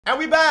And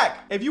we back.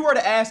 If you were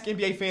to ask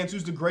NBA fans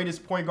who's the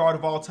greatest point guard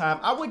of all time,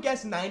 I would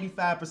guess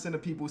 95%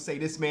 of people say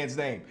this man's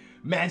name,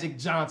 Magic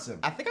Johnson.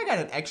 I think I got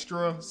an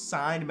extra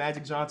signed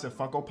Magic Johnson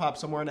Funko Pop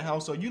somewhere in the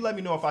house, so you let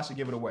me know if I should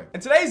give it away.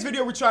 In today's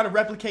video, we're trying to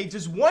replicate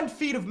just one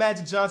feat of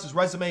Magic Johnson's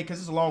resume, because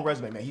it's a long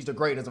resume, man. He's the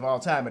greatest of all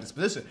time at his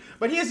position.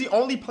 But he is the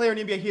only player in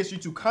NBA history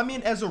to come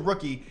in as a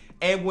rookie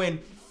and win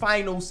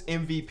Finals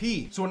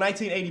MVP. So in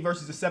 1980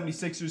 versus the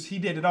 76ers, he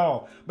did it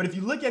all. But if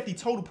you look at the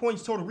total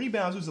points, total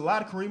rebounds, it was a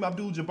lot of Kareem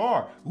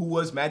Abdul-Jabbar, who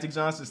was Magic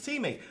Johnson's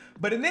teammate.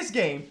 But in this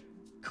game,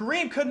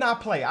 Kareem could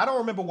not play. I don't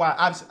remember why.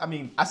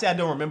 I say I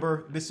don't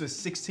remember. This was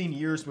 16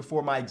 years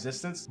before my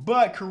existence.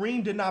 But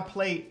Kareem did not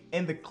play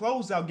in the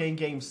closeout game,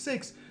 Game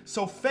 6.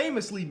 So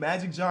famously,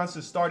 Magic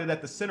Johnson started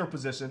at the center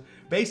position,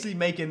 basically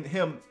making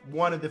him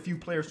one of the few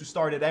players who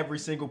started every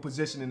single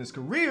position in his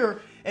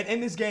career. And in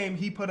this game,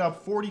 he put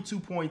up 42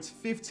 points,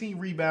 15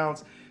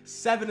 rebounds,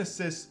 7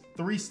 assists,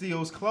 3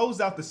 steals,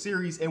 closed out the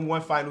series, and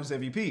won Finals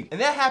MVP.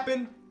 And that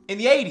happened in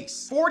the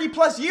 80s, 40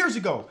 plus years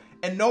ago.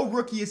 And no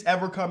rookie has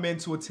ever come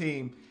into a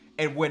team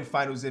and win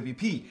Finals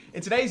MVP.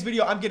 In today's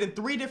video, I'm getting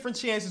 3 different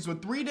chances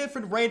with 3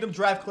 different random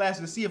draft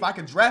classes to see if I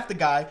can draft a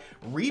guy,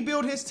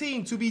 rebuild his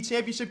team to be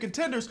championship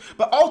contenders,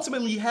 but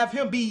ultimately have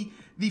him be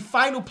the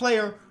final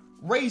player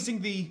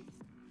raising the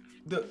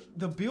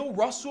Bill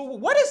Russell.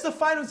 What is the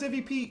Finals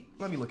MVP?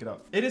 Let me look it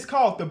up. It is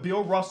called the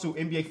Bill Russell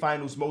NBA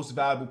Finals Most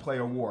Valuable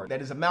Player Award.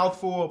 That is a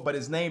mouthful, but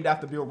it's named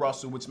after Bill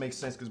Russell, which makes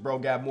sense because bro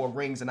got more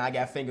rings than I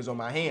got fingers on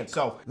my hands.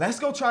 So let's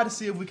go try to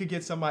see if we could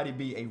get somebody to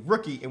be a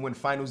rookie and win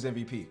Finals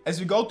MVP. As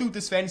we go through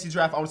this fantasy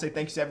draft, I want to say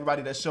thank you to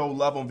everybody that showed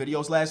love on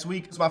videos last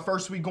week. It's my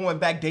first week going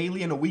back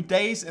daily in the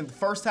weekdays, and the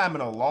first time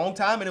in a long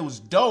time, and it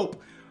was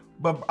dope.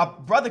 But a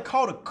brother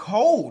caught a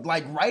cold,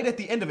 like right at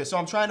the end of it. So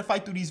I'm trying to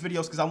fight through these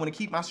videos because I want to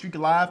keep my streak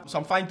alive. So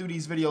I'm fighting through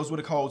these videos with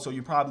a cold. So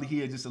you probably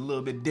hear just a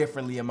little bit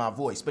differently in my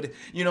voice. But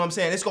you know what I'm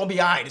saying? It's going to be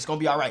all right. It's going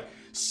to be all right.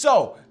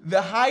 So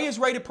the highest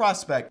rated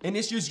prospect in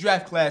this year's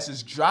draft class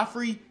is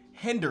Joffrey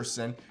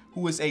Henderson,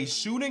 who is a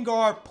shooting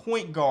guard,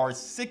 point guard,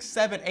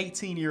 6'7",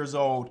 18 years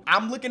old.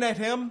 I'm looking at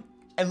him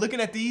and looking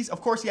at these.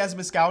 Of course, he hasn't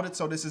been scouted,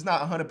 so this is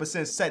not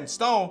 100% set in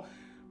stone.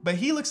 But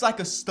he looks like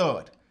a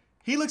stud.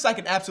 He looks like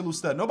an absolute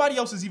stud. Nobody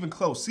else is even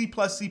close. C+,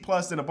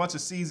 and a bunch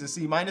of C's and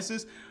C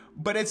minuses.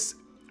 But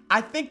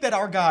I think that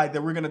our guy that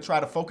we're going to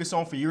try to focus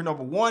on for year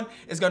number 1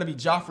 is going to be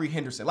Joffrey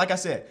Henderson. Like I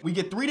said, we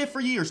get 3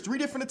 different years, 3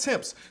 different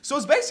attempts. So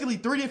it's basically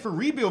 3 different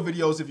rebuild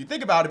videos if you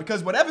think about it,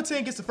 because whatever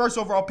team gets the first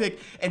overall pick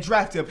and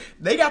draft him,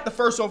 they got the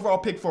first overall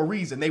pick for a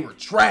reason. They were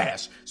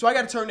trash. So I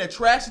got to turn that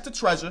trash into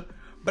treasure,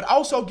 but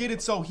also get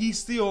it so he's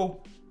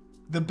still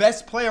the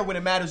best player when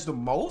it matters the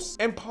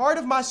most. And part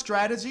of my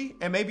strategy,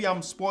 and maybe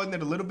I'm spoiling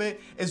it a little bit,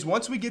 is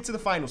once we get to the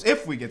finals,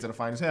 if we get to the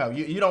finals, hell,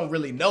 you don't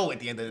really know at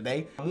the end of the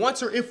day.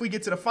 Once or if we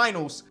get to the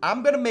finals,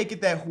 I'm gonna make it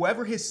that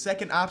whoever his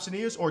second option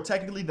is, or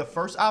technically the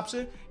first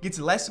option, gets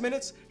less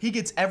minutes, he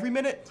gets every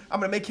minute. I'm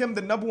gonna make him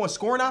the #1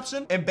 scoring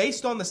option. And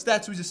based on the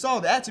stats we just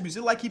saw, the attributes,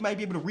 it's like he might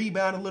be able to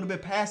rebound a little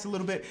bit, pass a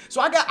little bit. So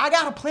I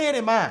got a plan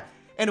in mind.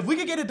 And if we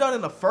could get it done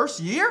in the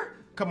first year,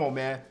 come on,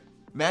 man.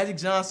 Magic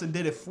Johnson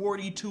did it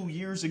 42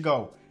 years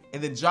ago.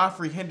 And then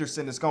Joffrey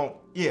Henderson is going,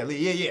 yeah.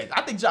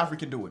 I think Joffrey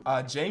can do it.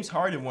 James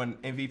Harden won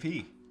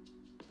MVP.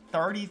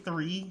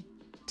 33,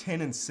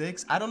 10, and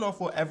 6. I don't know if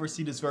we'll ever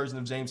see this version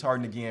of James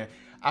Harden again.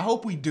 I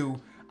hope we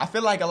do. I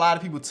feel like a lot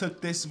of people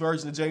took this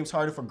version of James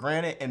Harden for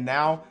granted, and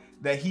now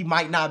that he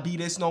might not be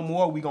this no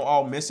more, we gonna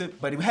all miss it.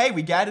 But hey,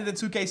 we got it in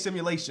 2K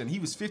simulation. He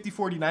was 50,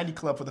 40, 90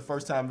 club for the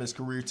first time in his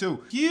career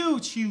too.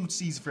 Huge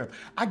season for him.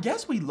 I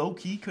guess we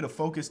low-key could have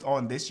focused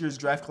on this year's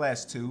draft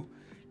class too.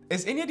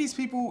 Is any of these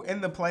people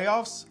in the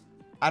playoffs?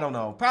 I don't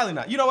know. Probably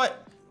not. You know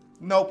what?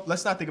 Nope.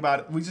 Let's not think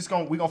about it.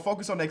 We're gonna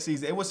focus on next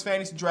season. It was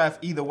fantasy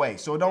draft either way,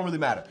 so it don't really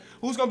matter.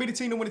 Who's gonna be the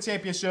team to win the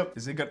championship?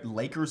 Is it got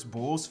Lakers,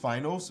 Bulls,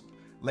 Finals?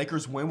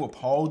 Lakers win with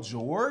Paul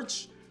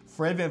George,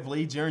 Fred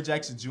VanVleet, Jaren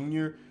Jackson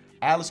Jr.,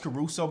 Alex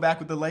Caruso back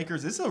with the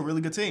Lakers. This is a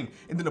really good team.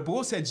 And then the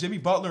Bulls had Jimmy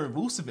Butler and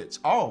Vucevic.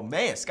 Oh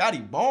man,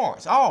 Scotty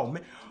Barnes. Oh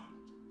man.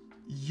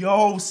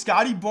 Yo,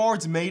 Scotty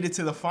Barnes made it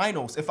to the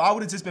finals. If I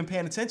would have just been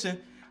paying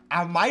attention,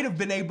 I might have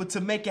been able to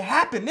make it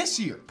happen this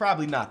year.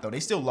 Probably not, though. They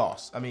still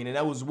lost. I mean, and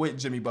that was with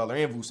Jimmy Butler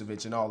and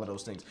Vucevic and all of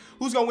those things.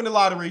 Who's going to win the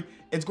lottery?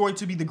 It's going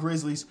to be the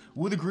Grizzlies.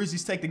 Will the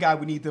Grizzlies take the guy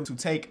we need them to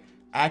take?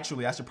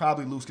 Actually, I should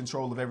probably lose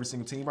control of every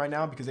single team right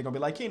now because they're going to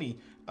be like, Kenny,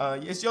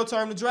 it's your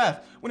turn to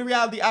draft. When in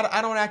reality,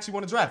 I don't actually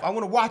want to draft. I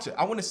want to watch it.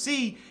 I want to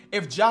see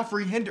if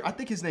Joffrey Henderson, I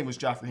think his name was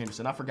Joffrey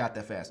Henderson. I forgot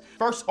that fast.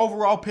 First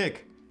overall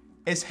pick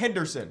is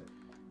Henderson.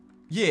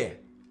 Yeah.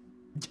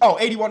 Oh,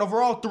 81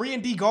 overall,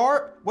 3-and-D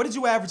guard. What did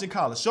you average in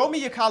college? Show me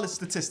your college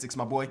statistics,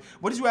 my boy.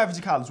 What did you average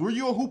in college? Were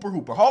you a hooper?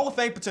 Hall of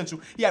Fame potential.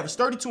 He averaged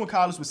 32 in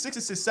college with 6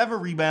 assists, 7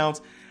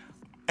 rebounds.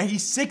 And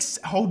he's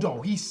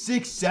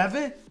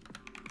 6'7"?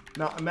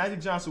 Now, Magic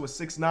Johnson was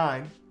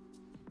 6'9",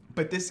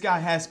 but this guy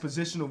has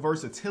positional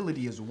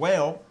versatility as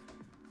well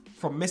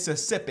from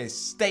Mississippi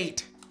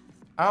State.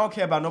 I don't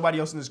care about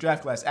nobody else in this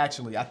draft class,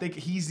 actually. I think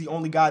he's the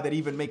only guy that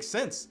even makes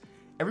sense.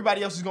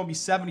 Everybody else is going to be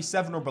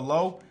 77 or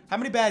below. How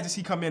many badges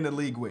he come in the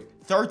league with?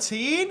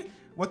 13?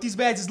 What these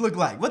badges look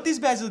like. What these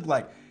badges look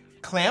like.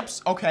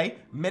 Clamps, okay.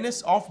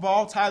 Menace, off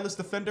ball, tireless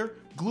defender.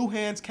 Glue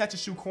hands, catch and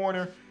shoot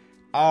corner.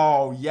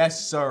 Oh,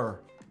 yes, sir.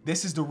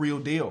 This is the real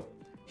deal.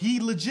 He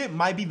legit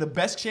might be the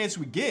best chance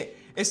we get.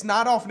 It's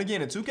not often,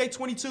 again, in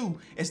 2K22,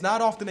 it's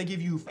not often they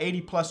give you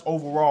 80+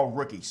 overall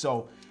rookie.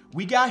 So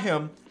we got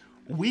him.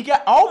 We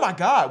got, oh my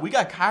God, we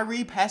got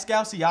Kyrie,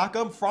 Pascal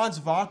Siakam, Franz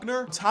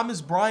Wagner,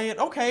 Thomas Bryant.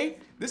 Okay,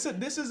 this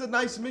is a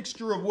nice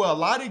mixture of, well, a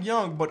lot of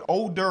young but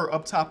older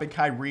up top in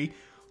Kyrie,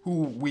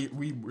 who we're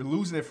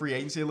losing in free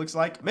agency, it looks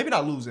like. Maybe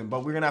not losing,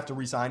 but we're gonna have to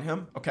re-sign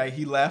him. Okay,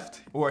 he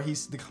left, or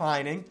he's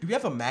declining. Do we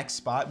have a max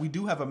spot? We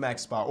do have a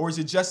max spot, or is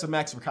it just a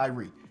max for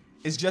Kyrie?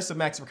 It's just a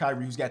max for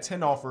Kyrie, who's got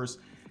 10 offers,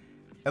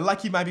 and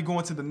like he might be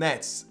going to the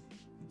Nets.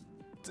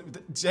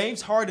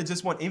 James Harden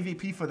just won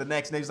MVP for the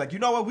Nets, and he's like, you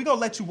know what? We're gonna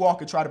let you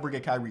walk and try to bring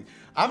in Kyrie.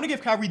 I'm gonna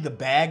give Kyrie the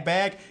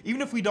bag.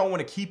 Even if we don't want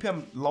to keep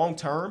him long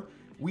term,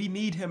 we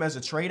need him as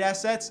a trade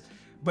assets.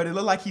 But it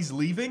looked like he's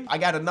leaving. I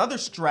got another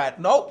strat.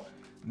 Nope.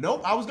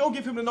 I was gonna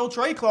give him the no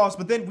trade clause,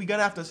 but then we're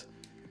gonna have to.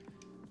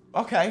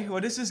 Okay,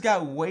 well, this just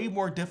got way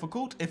more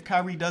difficult if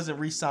Kyrie doesn't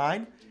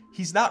resign.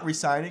 He's not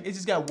resigning. It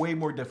just got way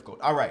more difficult.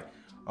 All right.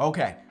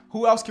 Okay.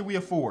 Who else can we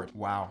afford?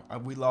 Wow,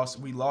 we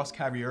lost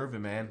Kyrie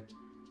Irving, man.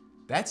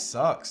 That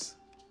sucks.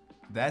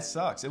 That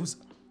sucks. It was,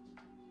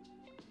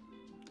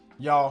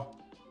 y'all,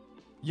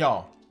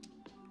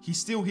 he's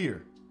still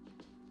here.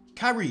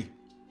 Kyrie,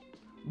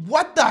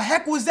 what the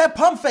heck was that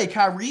pump fake,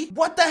 Kyrie?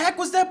 What the heck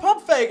was that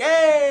pump fake?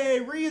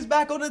 Hey, Ree is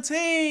back on the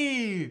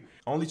team.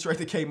 Only trade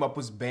that came up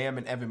was Bam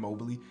and Evan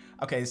Mobley.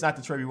 Okay, it's not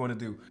the trade we want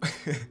to do.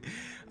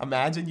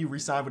 Imagine you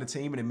re-sign with a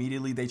team and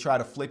immediately they try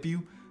to flip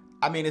you.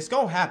 I mean, it's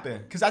going to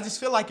happen because I just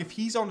feel like if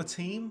he's on the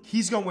team,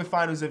 he's going to win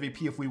finals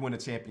MVP if we win a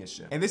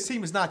championship. And this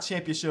team is not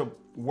championship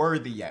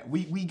worthy yet.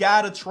 We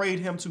got to trade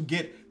him to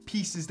get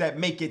pieces that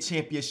make it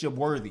championship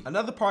worthy.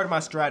 Another part of my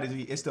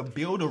strategy is to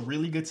build a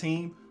really good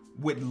team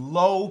with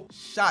low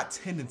shot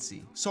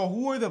tendency. So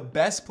who are the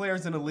best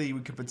players in the league we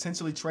could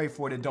potentially trade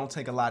for that don't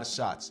take a lot of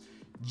shots?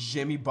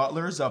 Jimmy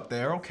Butler is up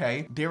there,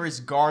 okay.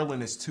 Darius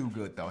Garland is too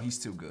good though. He's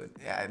too good.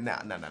 Yeah, no.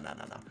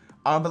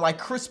 But like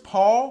Chris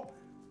Paul,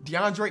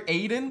 DeAndre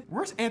Ayton,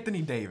 where's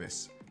Anthony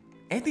Davis?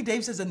 Anthony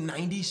Davis has a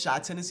 90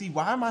 shot tendency.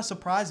 Why am I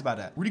surprised by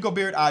that? Rudy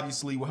Gobert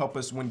obviously will help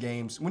us win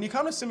games. When you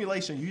come to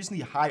simulation, you just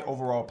need high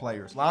overall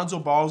players. Lonzo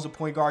Ball is a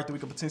point guard that we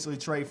could potentially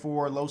trade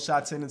for, low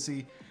shot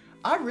tendency.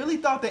 I really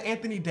thought that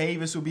Anthony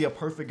Davis would be a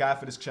perfect guy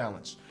for this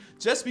challenge.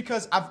 Just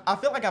because I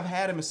feel like I've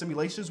had him in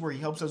simulations where he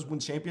helps us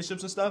win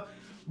championships and stuff,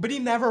 but he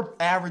never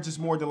averages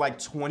more than like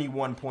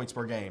 21 points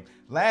per game.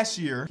 Last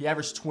year, he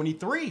averaged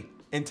 23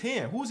 and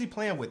 10. Who was he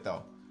playing with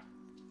though?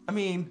 I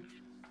mean,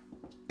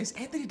 is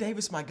Anthony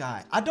Davis my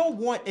guy? I don't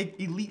want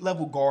elite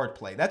level guard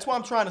play. That's why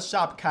I'm trying to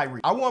shop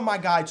Kyrie. I want my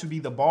guy to be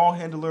the ball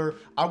handler.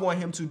 I want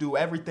him to do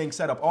everything,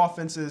 set up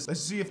offenses.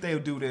 Let's see if they'll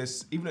do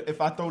this. Even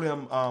if I throw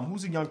them,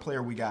 who's a young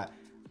player we got?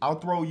 I'll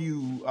throw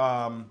you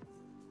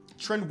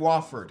Trent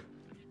Wofford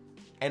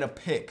and a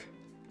pick.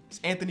 It's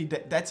Anthony,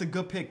 that's a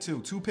good pick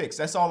too. 2 picks,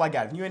 that's all I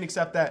got. If you ain't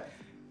accept that,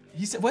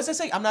 he said, what's that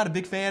say? I'm not a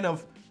big fan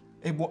of,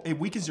 it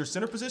weakens your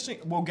center position.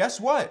 Well, guess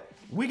what?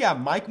 We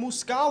got Mike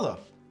Muscala.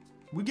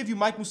 We give you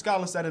Mike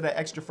Muscala instead of that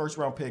extra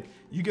first-round pick.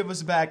 You give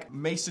us back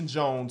Mason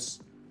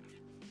Jones.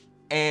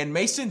 And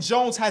Mason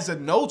Jones has a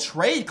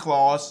no-trade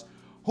clause.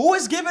 Who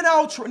is giving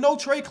out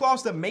no-trade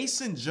clause to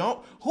Mason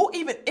Jones? Who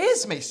even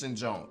is Mason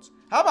Jones?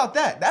 How about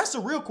that? That's the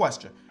real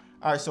question.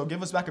 All right, so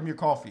give us back Amir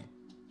Coffey.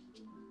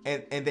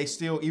 And they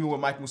still, even with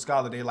Mike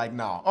Muscala, they're like,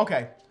 nah.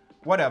 Okay,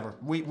 whatever.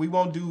 We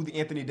won't do the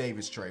Anthony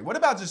Davis trade. What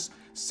about just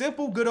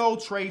simple, good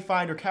old trade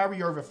finder,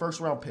 Kyrie Irving,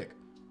 first-round pick?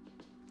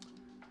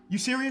 You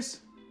serious?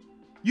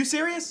 You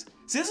serious?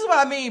 See, this is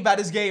what I mean by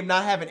this game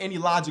not having any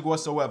logic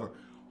whatsoever.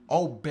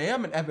 Oh,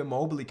 Bam and Evan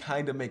Mobley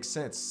kind of makes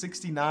sense.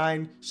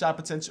 69 shot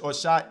potential or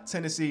shot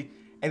tendency,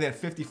 and then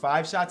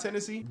 55 shot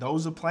tendency.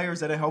 Those are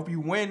players that'll help you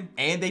win,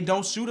 and they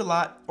don't shoot a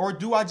lot. Or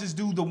do I just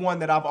do the one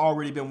that I've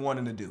already been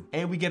wanting to do?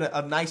 And we get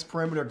a nice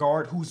perimeter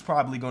guard who's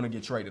probably going to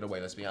get traded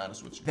away, let's be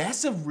honest with you.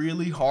 That's a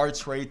really hard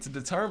trade to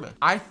determine.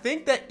 I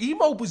think that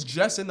Emo was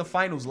just in the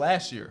finals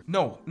last year.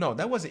 No,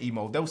 that wasn't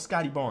Emo. That was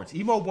Scotty Barnes.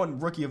 Emo won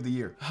Rookie of the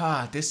Year.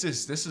 This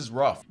is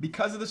rough.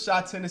 Because of the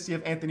shot tendency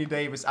of Anthony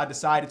Davis, I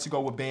decided to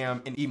go with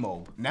Bam and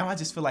Emo. Now I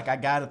just feel like I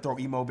got to throw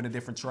Emo in a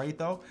different trade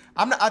though.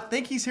 I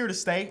think he's here to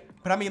stay,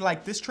 but I mean,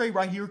 like, this trade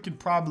right here could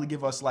probably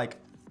give us, like,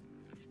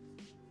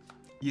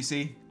 you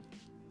see?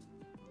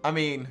 I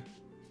mean,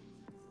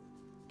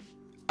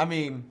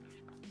 come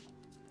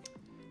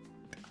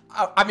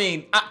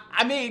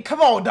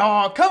on,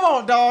 dog. Come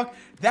on, dog.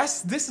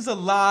 This is a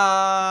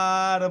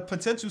lot of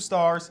potential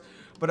stars,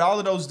 but all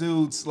of those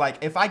dudes,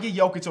 like, if I get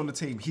Jokic on the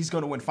team, he's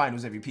going to win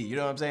finals MVP. You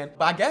know what I'm saying?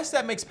 But I guess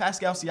that makes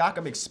Pascal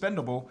Siakam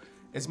expendable.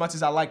 As much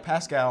as I like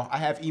Pascal, I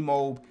have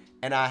Emo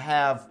and I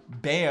have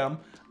Bam.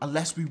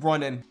 Unless we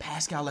run in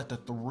Pascal at the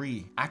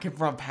 3. I can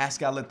run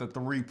Pascal at the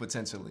 3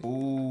 potentially.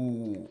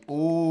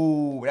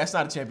 Ooh, that's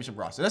not a championship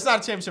roster. That's not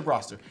a championship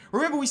roster.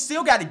 Remember, we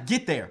still got to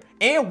get there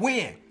and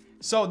win.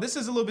 So this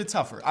is a little bit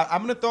tougher.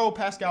 I'm going to throw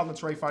Pascal in the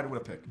trade finder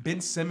with a pick.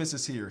 Ben Simmons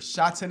is here.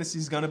 Shot tendency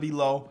is going to be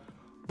low.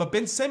 But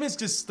Ben Simmons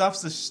just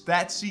stuffs the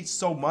stat sheet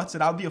so much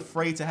that I'll be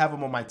afraid to have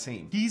him on my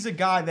team. He's a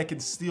guy that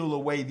can steal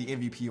away the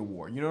MVP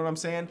award. You know what I'm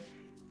saying?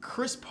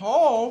 Chris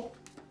Paul,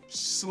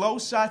 slow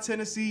shot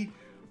tendency.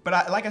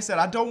 But like I said,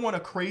 I don't want a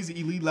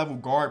crazy elite level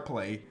guard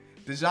play.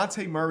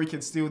 DeJounte Murray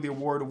can steal the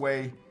award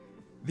away.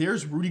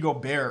 There's Rudy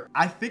Gobert.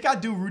 I think I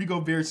do Rudy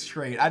Gobert's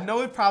trade. I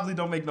know it probably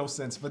don't make no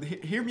sense, but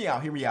hear me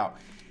out, hear me out.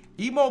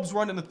 Emo's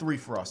running the 3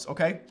 for us,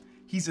 okay?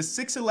 He's a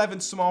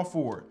 6'11 small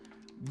forward.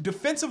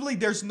 Defensively,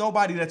 there's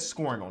nobody that's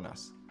scoring on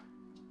us.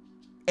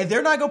 And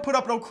they're not going to put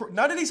up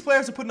none of these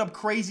players are putting up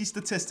crazy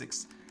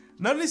statistics.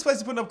 None of these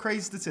players are putting up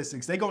crazy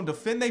statistics. They're going to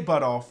defend their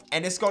butt off,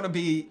 and it's going to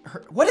be...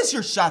 What is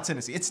your shot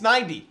tendency? It's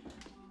 90.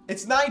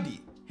 It's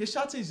 90. His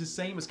shot tendency is the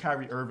same as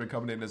Kyrie Irving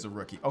coming in as a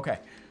rookie. Okay.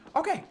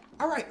 Okay.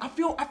 All right. I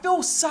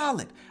feel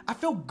solid. I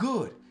feel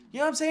good. You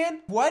know what I'm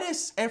saying? What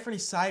is Anthony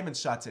Simon's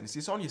shot tendency?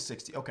 It's only a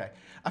 60. Okay.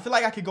 I feel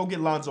like I could go get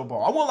Lonzo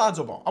Ball. I want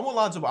Lonzo Ball. I want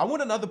Lonzo Ball. I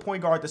want another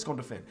point guard that's going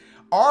to defend.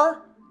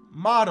 Our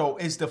motto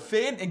is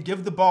defend and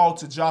give the ball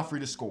to Joffrey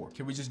to score.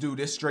 Can we just do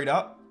this straight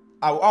up?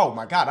 Oh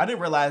my God. I didn't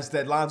realize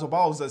that Lonzo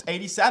Ball was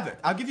 87.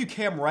 I'll give you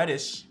Cam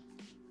Reddish.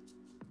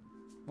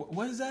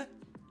 What is that?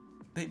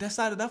 That's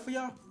not enough for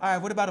y'all? All right.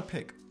 What about a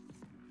pick?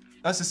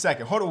 That's the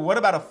second. Hold on. What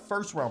about a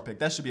first round pick?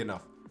 That should be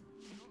enough.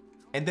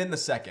 And then the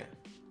second.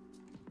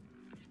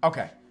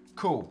 Okay.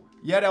 Cool.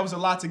 Yeah, that was a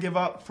lot to give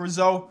up for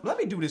Zoe. Let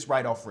me do this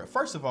right off rip.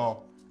 First of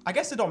all, I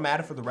guess it don't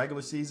matter for the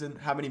regular season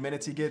how many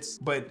minutes he gets,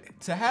 but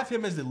to have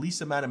him as the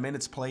least amount of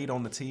minutes played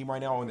on the team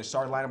right now, on the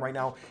starting lineup right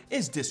now,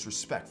 is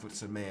disrespectful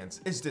to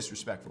Mans. It's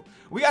disrespectful.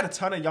 We got a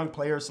ton of young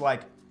players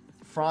like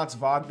Franz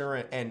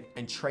Wagner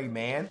and Trey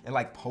Mann, and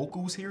like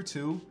Poku's here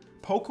too.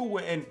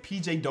 Poku and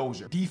PJ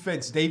Dozier.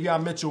 Defense,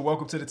 Davion Mitchell,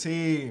 welcome to the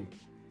team.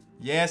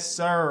 Yes,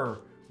 sir.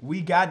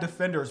 We got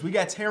defenders. We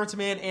got Terrence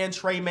Mann and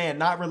Trey Mann,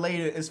 not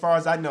related as far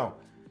as I know,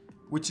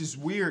 which is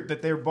weird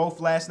that they're both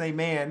last name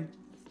Mann.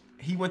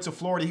 He went to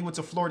Florida. He went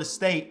to Florida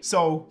State.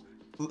 So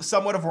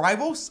somewhat of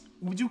rivals.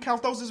 Would you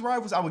count those as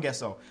rivals? I would guess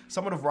so.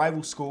 Somewhat of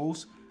rival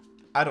schools.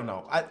 I don't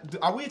know.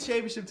 Are we a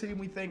championship team,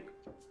 we think,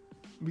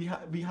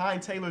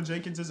 behind Taylor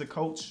Jenkins as a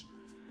coach?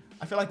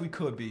 I feel like we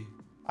could be.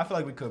 I feel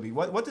like we could be.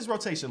 What does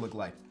rotation look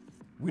like?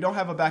 We don't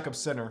have a backup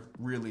center,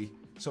 really.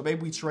 So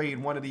maybe we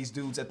trade one of these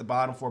dudes at the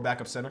bottom for a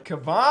backup center.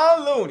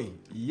 Kevon Looney.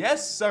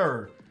 Yes,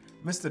 sir.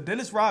 Mr.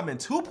 Dennis Rodman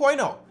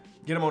 2.0.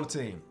 Get him on the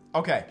team.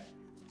 Okay.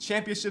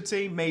 Championship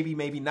team, maybe,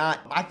 maybe not.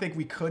 I think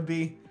we could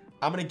be.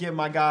 I'm going to give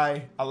my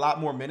guy a lot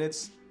more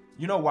minutes.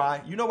 You know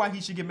why? You know why he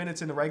should get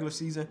minutes in the regular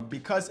season?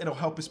 Because it'll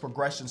help his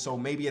progression. So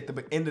maybe at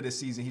the end of the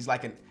season, he's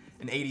like an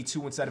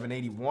 82 instead of an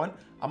 81.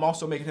 I'm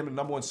also making him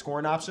the #1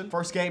 scoring option.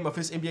 First game of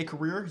his NBA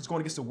career, he's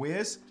going against the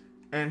Wiz,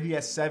 and he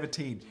has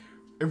 17.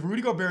 If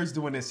Rudy Gobert is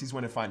doing this, he's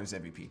winning Finals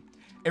MVP.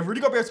 If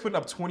Rudy Gobert's putting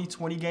up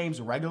 20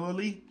 games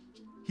regularly,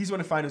 he's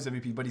winning Finals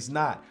MVP, but he's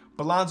not.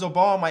 But Lonzo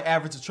Ball might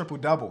average a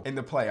triple-double in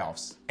the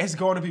playoffs. It's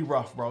going to be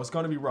rough, bro. It's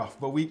going to be rough.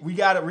 But we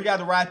got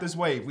to ride this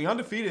wave. We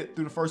undefeated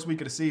through the first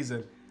week of the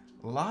season.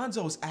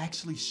 Lonzo's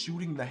actually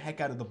shooting the heck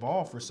out of the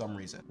ball for some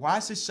reason. Why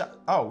is his shot?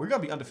 Oh, we're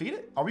going to be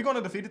undefeated? Are we going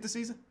undefeated this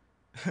season?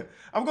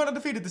 I'm going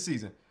undefeated this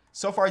season.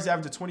 So far, he's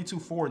averaging 22,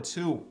 4, and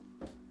 2.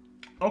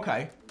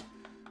 Okay.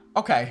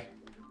 Okay.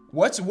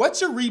 What's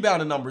your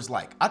rebounding numbers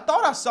like? I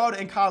thought I saw that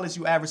in college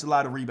you averaged a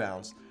lot of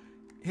rebounds.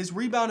 His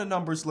rebounding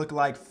numbers look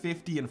like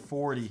 50 and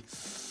 40.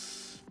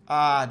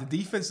 The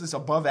defense is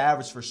above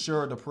average for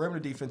sure. The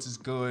perimeter defense is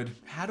good.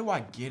 How do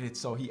I get it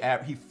so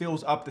he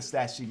fills up the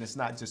stat sheet and it's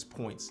not just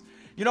points?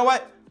 You know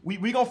what?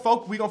 We gonna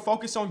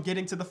focus on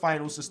getting to the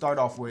finals to start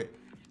off with,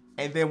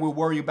 and then we'll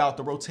worry about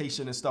the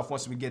rotation and stuff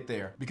once we get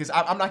there. Because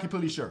I'm not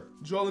completely sure.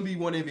 Joel Embiid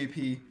won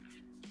MVP.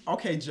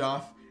 Okay,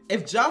 Joff.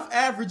 If Joff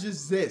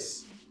averages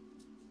this,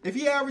 if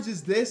he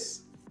averages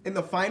this in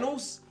the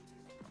finals,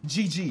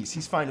 GG's.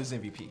 He's Finals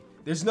MVP.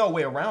 There's no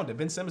way around it.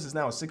 Ben Simmons is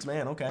now a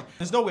 6-man. Okay.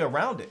 There's no way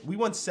around it. We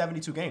won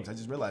 72 games. I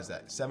just realized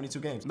that. 72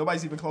 games.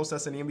 Nobody's even close to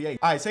us in the NBA.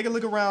 All right, take a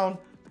look around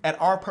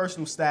at our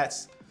personal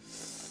stats.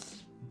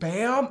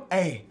 Bam.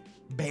 Hey,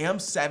 Bam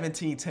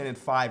 17, 10, and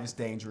 5 is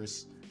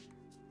dangerous.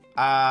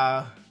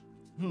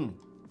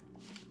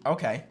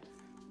 Okay.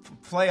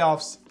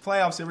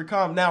 Playoffs, here we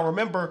come. Now,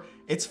 remember,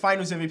 it's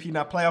Finals MVP,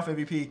 not Playoff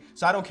MVP,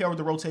 so I don't care what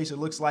the rotation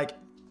looks like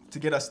to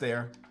get us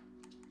there.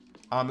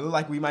 It looks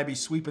like we might be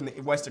sweeping the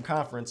Western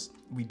Conference.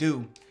 We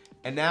do.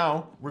 And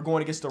now we're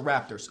going against the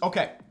Raptors.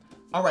 Okay.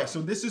 All right,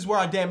 so this is where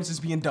our damage is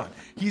being done.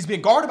 He's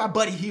being guarded by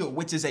Buddy Hield,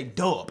 which is a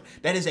dub.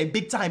 That is a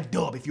big-time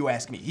dub, if you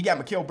ask me. He got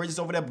Mikal Bridges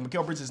over there, but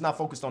Mikal Bridges is not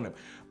focused on him.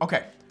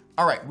 Okay.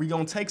 All right, we're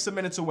going to take some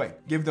minutes away.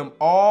 Give them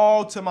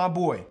all to my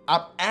boy.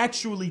 I'm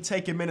actually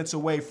taking minutes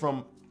away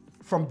from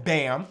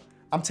Bam.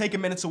 I'm taking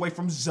minutes away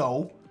from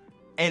Zoe.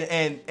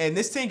 And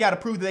this team got to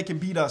prove that they can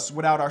beat us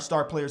without our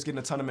star players getting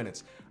a ton of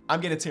minutes. I'm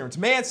getting Terrence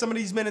Mann some of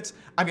these minutes.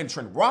 I'm getting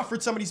Trent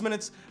Rockford some of these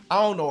minutes.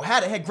 I don't know how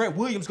the heck Grant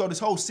Williams go this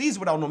whole season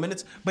without no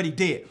minutes, but he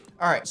did.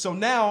 All right, so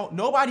now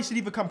nobody should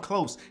even come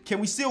close. Can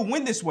we still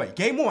win this way?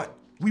 Game 1,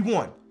 we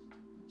won.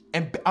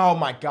 And oh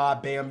my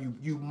God, Bam,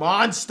 you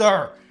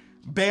monster.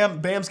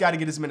 Bam's got to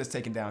get his minutes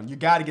taken down. You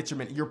got to get your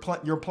minutes.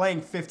 You're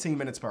playing 15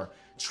 minutes per.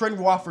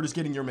 Trenton Watford is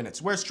getting your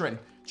minutes. Where's Trenton?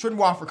 Trenton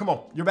Watford, come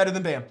on. You're better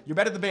than Bam. You're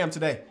better than Bam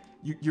today.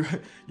 You're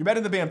better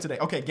than Bam today.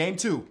 Okay, game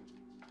 2.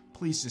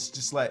 Please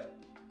just let.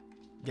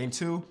 Game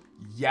 2.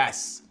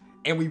 Yes.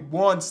 And we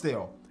won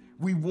still.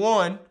 We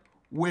won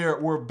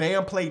where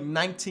Bam played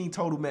 19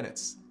 total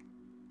minutes.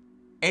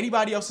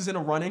 Anybody else is in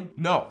a running?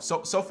 No.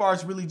 So far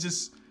it's really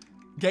just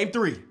game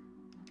 3.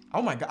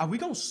 Oh my God, are we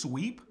gonna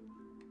sweep?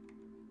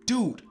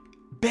 Dude,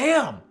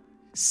 Bam,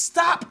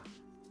 stop.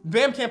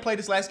 Bam can't play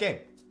this last game.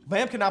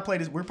 Bam cannot play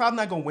this. We're probably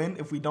not gonna win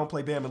if we don't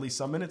play Bam at least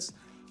some minutes.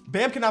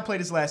 Bam cannot play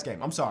this last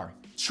game. I'm sorry.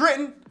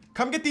 Trenton,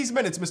 come get these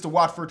minutes, Mr.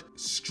 Watford.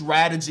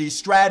 Strategy.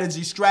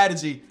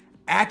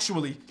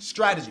 Actually,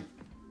 strategy.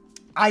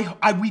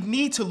 We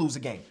need to lose a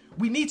game.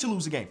 We need to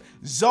lose a game.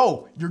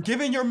 Zoe, you're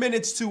giving your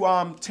minutes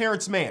to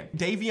Terrence Mann.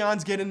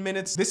 Davion's getting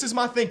minutes. This is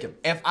my thinking.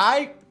 If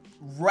I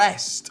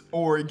rest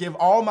or give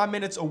all my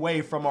minutes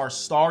away from our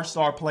star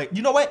play,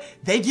 you know what?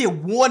 They get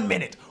 1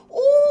 minute.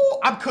 Ooh,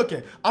 I'm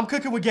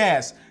cooking with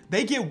gas.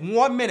 They get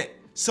 1 minute,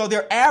 so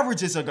their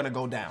averages are gonna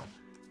go down.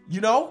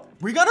 You know,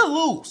 we're gonna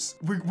lose.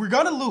 We're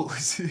gonna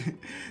lose.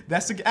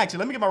 Actually,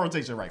 let me get my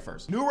rotation right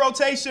first. New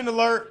rotation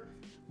alert.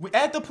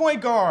 At the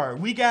point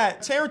guard, we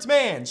got Terrence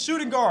Mann.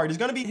 Shooting guard is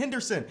gonna be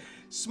Henderson.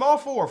 Small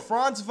forward,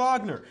 Franz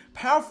Wagner.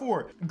 Power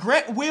forward,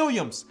 Grant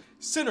Williams.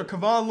 Center,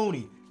 Kevon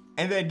Looney.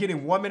 And then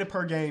getting 1 minute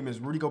per game is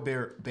Rudy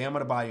Gobert, Bam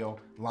Adebayo,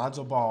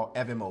 Lonzo Ball,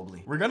 Evan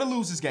Mobley. We're gonna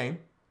lose this game.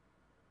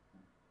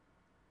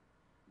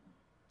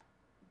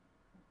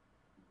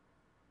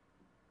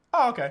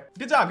 Oh, okay.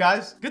 Good job,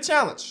 guys. Good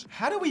challenge.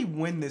 How do we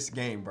win this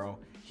game, bro?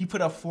 He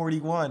put up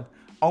 41.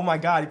 Oh my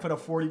God, he put up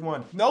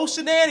 41. No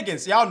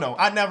shenanigans. Y'all know,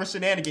 I never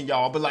shenanigan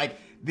y'all, but like,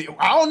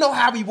 I don't know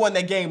how we won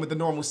that game with the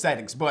normal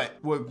settings, but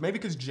well, maybe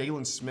because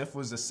Jalen Smith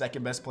was the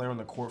second best player on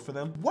the court for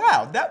them.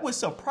 Wow, that was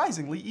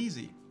surprisingly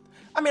easy.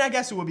 I mean, I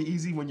guess it would be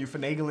easy when you're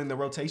finagling the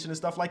rotation and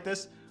stuff like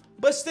this,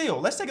 but still,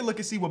 let's take a look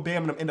and see what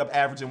Bam and them end up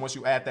averaging once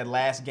you add that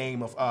last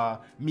game of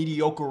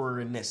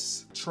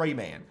mediocreness. Tre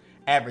Mann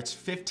averaged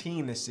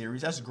 15 this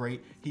series. That's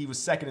great. He was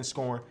second in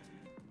scoring.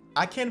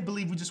 I can't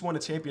believe we just won a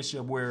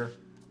championship where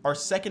our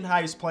second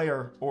highest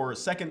player or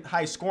second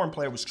highest scoring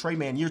player was Tre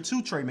Mann, year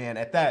 2 Tre Mann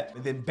at that.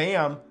 And then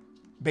Bam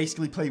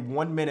basically played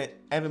 1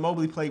 minute. Evan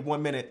Mobley played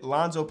 1 minute.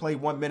 Lonzo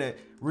played 1 minute.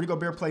 Rudy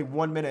Gobert played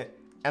 1 minute.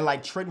 And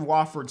like Trenton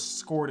Watford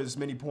scored as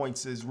many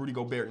points as Rudy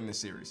Gobert in this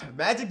series.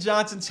 Magic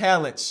Johnson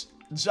challenge.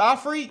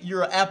 Joffrey,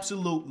 you're an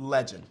absolute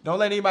legend. Don't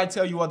let anybody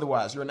tell you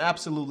otherwise. You're an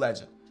absolute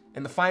legend.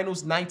 In the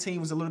finals,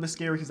 19 was a little bit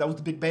scary because that was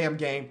the big Bam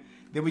game.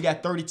 Then we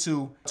got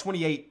 32,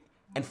 28,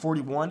 and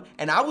 41.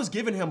 And I was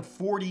giving him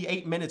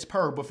 48 minutes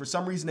per, but for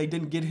some reason they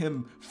didn't get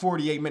him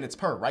 48 minutes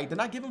per, right? Did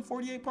I give him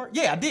 48 per?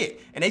 Yeah, I did.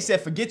 And they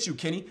said, forget you,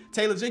 Kenny.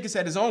 Taylor Jenkins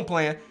had his own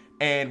plan.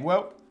 And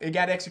well, it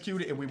got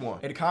executed and we won.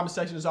 And the comment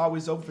section is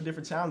always open for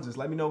different challenges.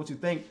 Let me know what you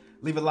think.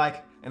 Leave a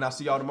like and I'll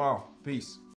see y'all tomorrow. Peace.